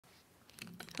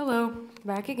Hello,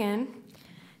 back again.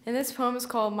 And this poem is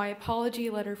called My Apology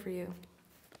Letter for You.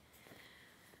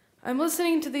 I'm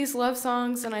listening to these love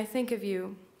songs and I think of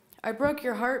you. I broke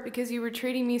your heart because you were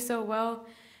treating me so well,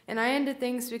 and I ended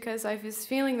things because I was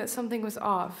feeling that something was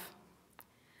off.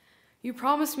 You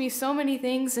promised me so many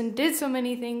things and did so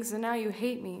many things, and now you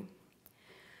hate me.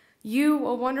 You,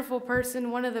 a wonderful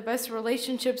person, one of the best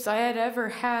relationships I had ever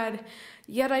had,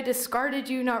 yet I discarded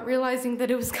you, not realizing that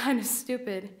it was kind of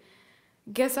stupid.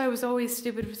 Guess I was always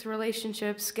stupid with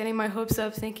relationships, getting my hopes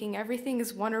up, thinking everything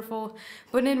is wonderful,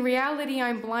 but in reality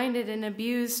I'm blinded and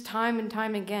abused time and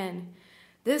time again.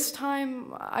 This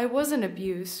time I wasn't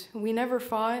abused. We never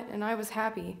fought, and I was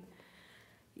happy.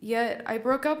 Yet I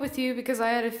broke up with you because I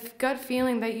had a gut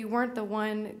feeling that you weren't the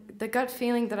one, the gut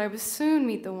feeling that I would soon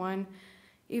meet the one.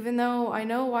 Even though I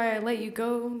know why I let you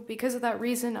go, because of that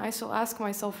reason I still ask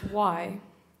myself why.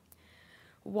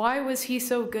 Why was he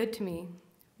so good to me?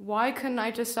 Why couldn't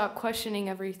I just stop questioning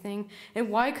everything?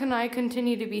 And why couldn't I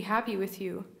continue to be happy with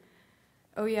you?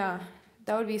 Oh yeah,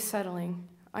 that would be settling.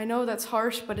 I know that's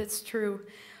harsh, but it's true.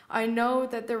 I know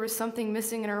that there was something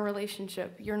missing in our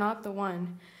relationship. You're not the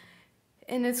one.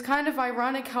 And it's kind of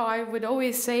ironic how I would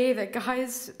always say that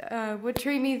guys would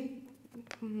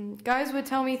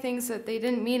tell me things that they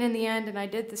didn't mean in the end, and I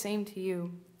did the same to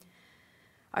you.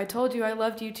 I told you I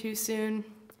loved you too soon.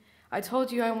 I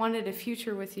told you I wanted a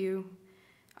future with you.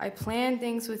 I planned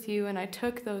things with you, and I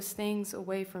took those things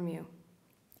away from you.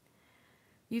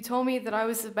 You told me that I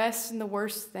was the best and the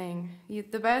worst thing.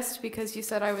 The best because you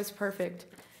said I was perfect,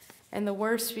 and the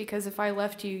worst because if I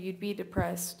left you, you'd be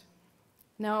depressed.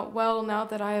 Now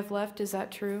that I have left, is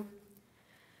that true?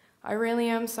 I really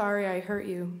am sorry I hurt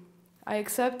you. I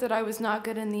accept that I was not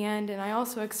good in the end, and I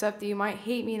also accept that you might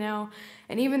hate me now,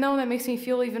 and even though that makes me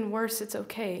feel even worse, it's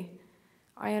okay.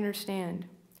 I understand.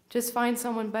 Just find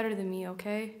someone better than me,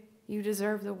 okay? You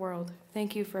deserve the world.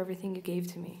 Thank you for everything you gave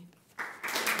to me.